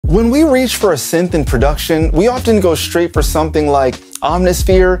When we reach for a synth in production, we often go straight for something like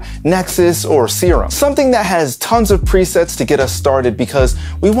Omnisphere, Nexus, or Serum. Something that has tons of presets to get us started because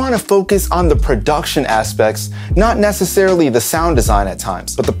we want to focus on the production aspects, not necessarily the sound design at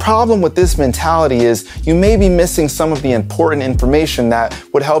times. But the problem with this mentality is you may be missing some of the important information that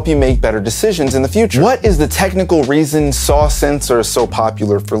would help you make better decisions in the future. What is the technical reason SAW synths are so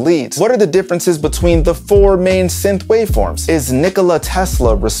popular for leads? What are the differences between the 4 main synth waveforms? Is Nikola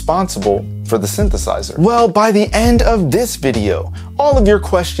Tesla responsible for the synthesizer? Well, by the end of this video, all of your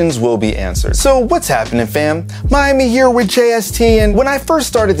questions will be answered. So what's happening, fam? Miami here with JST, and when I first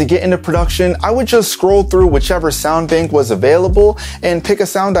started to get into production, I would just scroll through whichever sound bank was available and pick a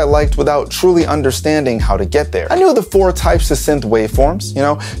sound I liked without truly understanding how to get there. I knew the 4 types of synth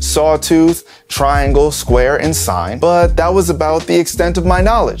waveforms, sawtooth, triangle, square, and sine, but that was about the extent of my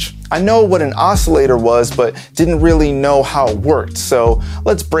knowledge. I know what an oscillator was, but didn't really know how it worked, so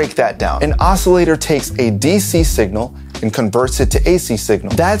let's break that down. An oscillator takes a DC signal and converts it to AC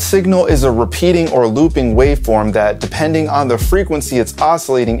signal. That signal is a repeating or looping waveform that, depending on the frequency it's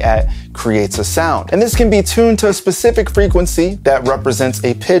oscillating at, creates a sound. And this can be tuned to a specific frequency that represents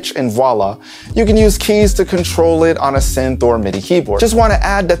a pitch, and voila, you can use keys to control it on a synth or MIDI keyboard. Just want to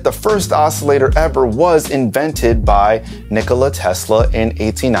add that the first oscillator ever was invented by Nikola Tesla in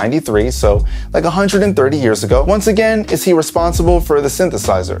 1893, so like 130 years ago. Once again, is he responsible for the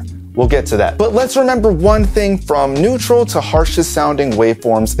synthesizer? We'll get to that. But let's remember one thing from neutral to harshest sounding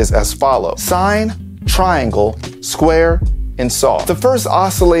waveforms is as follows: sine, triangle, square, and saw. The first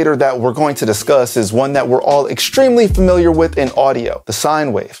oscillator that we're going to discuss is one that we're all extremely familiar with in audio, the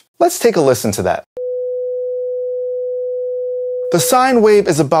sine wave. Let's take a listen to that. The sine wave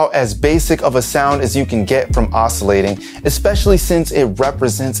is about as basic of a sound as you can get from oscillating, especially since it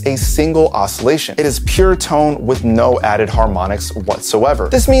represents a single oscillation. It is pure tone with no added harmonics whatsoever.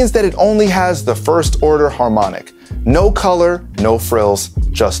 This means that it only has the first order harmonic. No color, no frills,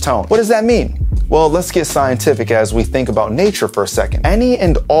 just tone. What does that mean? Well, let's get scientific as we think about nature for a second. Any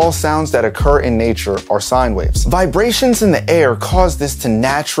and all sounds that occur in nature are sine waves. Vibrations in the air cause this to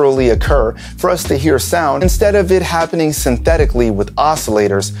naturally occur for us to hear sound instead of it happening synthetically with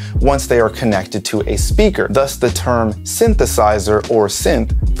oscillators once they are connected to a speaker, thus the term synthesizer or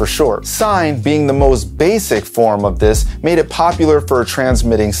synth for short. Sine, being the most basic form of this, made it popular for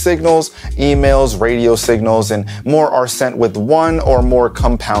transmitting signals, emails, radio signals, and more are sent with one or more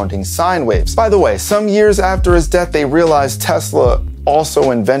compounding sine waves. By the way, some years after his death, they realized Tesla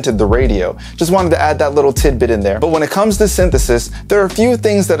also invented the radio. Just wanted to add that little tidbit in there. But when it comes to synthesis, there are a few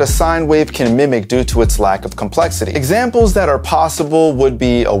things that a sine wave can mimic due to its lack of complexity. Examples that are possible would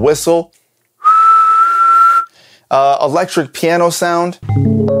be a whistle, electric piano sound,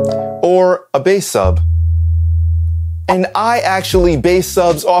 or a bass sub. And I actually base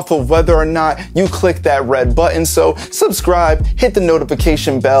subs off of whether or not you click that red button, so subscribe, hit the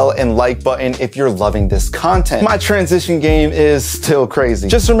notification bell, and like button if you're loving this content. My transition game is still crazy.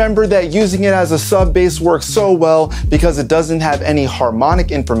 Just remember that using it as a sub bass works so well because it doesn't have any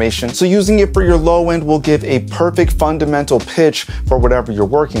harmonic information, so using it for your low end will give a perfect fundamental pitch for whatever you're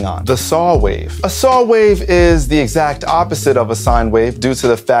working on. The saw wave. A saw wave is the exact opposite of a sine wave due to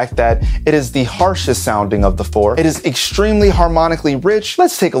the fact that it is the harshest sounding of the 4. It is extremely harmonically rich.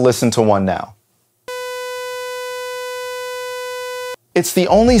 Let's take a listen to one now. It's the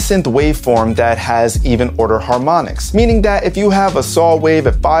only synth waveform that has even order harmonics, meaning that if you have a saw wave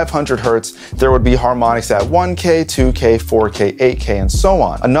at 500 Hz, there would be harmonics at 1K, 2K, 4K, 8K, and so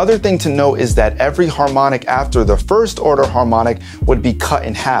on. Another thing to note is that every harmonic after the first order harmonic would be cut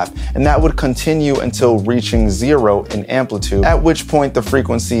in half, and that would continue until reaching 0 in amplitude, at which point the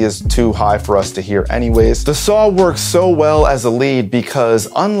frequency is too high for us to hear anyways. The saw works so well as a lead because,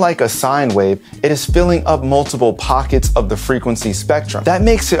 unlike a sine wave, it is filling up multiple pockets of the frequency spectrum. That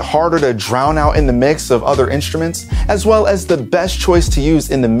makes it harder to drown out in the mix of other instruments, as well as the best choice to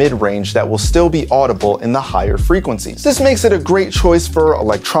use in the mid-range that will still be audible in the higher frequencies. This makes it a great choice for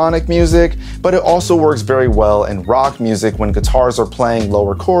electronic music, but it also works very well in rock music when guitars are playing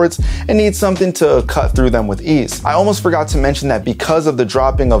lower chords and need something to cut through them with ease. I almost forgot to mention that because of the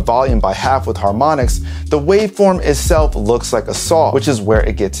dropping of volume by half with harmonics, the waveform itself looks like a saw, which is where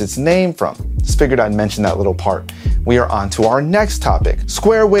it gets its name from. Just figured I'd mention that little part. We are on to our next topic,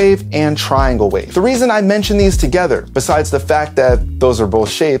 square wave and triangle wave. The reason I mention these together, besides the fact that those are both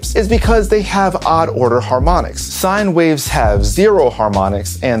shapes, is because they have odd order harmonics. Sine waves have 0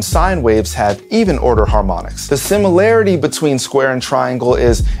 harmonics and sine waves have even order harmonics. The similarity between square and triangle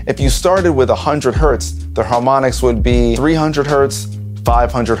is if you started with 100 Hz, the harmonics would be 300 Hz,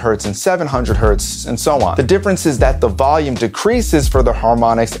 500 Hz and 700 Hz, and so on. The difference is that the volume decreases for the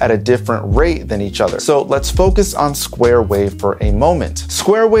harmonics at a different rate than each other. So let's focus on square wave for a moment.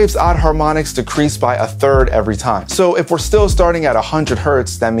 Square wave's odd harmonics decrease by 1/3 every time. So if we're still starting at 100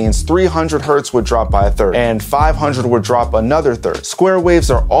 Hz, that means 300 Hz would drop by 1/3, and 500 would drop another 1/3. Square waves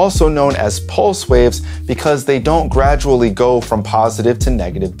are also known as pulse waves because they don't gradually go from positive to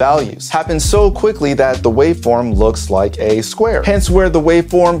negative values. Happens so quickly that the waveform looks like a square, hence where the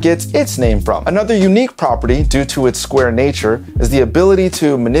waveform gets its name from. Another unique property due to its square nature is the ability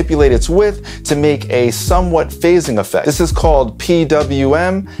to manipulate its width to make a somewhat phasing effect. This is called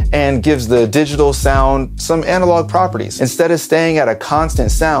PWM and gives the digital sound some analog properties. Instead of staying at a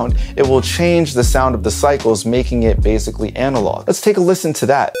constant sound, it will change the sound of the cycles, making it basically analog. Let's take a listen to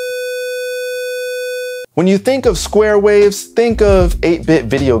that. When you think of square waves, think of 8-bit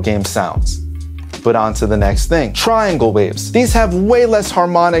video game sounds. But on to the next thing. Triangle waves. These have way less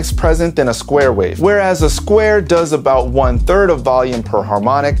harmonics present than a square wave. Whereas a square does about 1/3 of volume per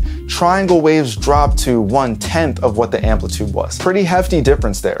harmonic, triangle waves drop to 1/10 of what the amplitude was. Pretty hefty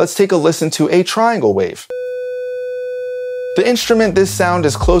difference there. Let's take a listen to a triangle wave. The instrument this sound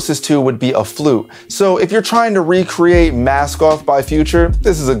is closest to would be a flute. So if you're trying to recreate Mask Off by Future,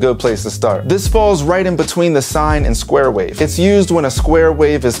 this is a good place to start. This falls right in between the sine and square wave. It's used when a square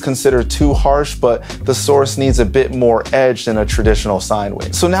wave is considered too harsh, but the source needs a bit more edge than a traditional sine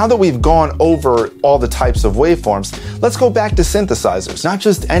wave. So now that we've gone over all the types of waveforms, let's go back to synthesizers. Not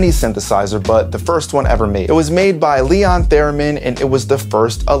just any synthesizer, but the first one ever made. It was made by Leon Theremin, and it was the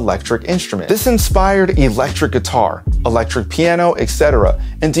first electric instrument. This inspired electric guitar, electric piano, etc.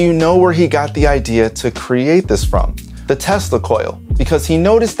 And do you know where he got the idea to create this from? The Tesla coil, because he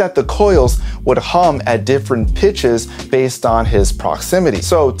noticed that the coils would hum at different pitches based on his proximity.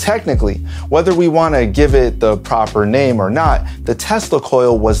 So technically, whether we want to give it the proper name or not, the Tesla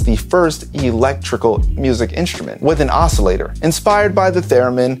coil was the first electrical music instrument with an oscillator. Inspired by the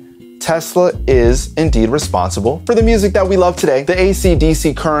theremin, Tesla is indeed responsible for the music that we love today, the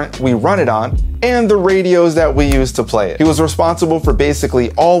AC/DC current we run it on, and the radios that we use to play it. He was responsible for basically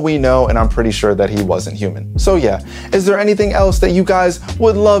all we know, and I'm pretty sure that he wasn't human. So yeah, is there anything else that you guys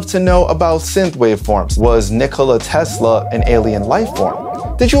would love to know about synth waveforms? Was Nikola Tesla an alien life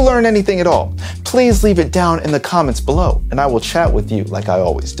form? Did you learn anything at all? Please leave it down in the comments below, and I will chat with you like I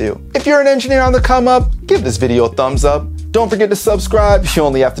always do. If you're an engineer on the come up, give this video a thumbs up. Don't forget to subscribe, you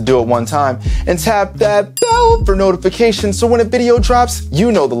only have to do it one time, and tap that bell for notifications so when a video drops,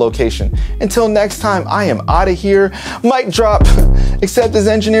 you know the location. Until next time, I am out of here. Mic drop. Except as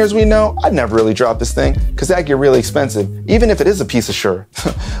engineers we know, I'd never really drop this thing, because that get really expensive, even if it is a piece of sure.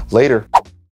 Later.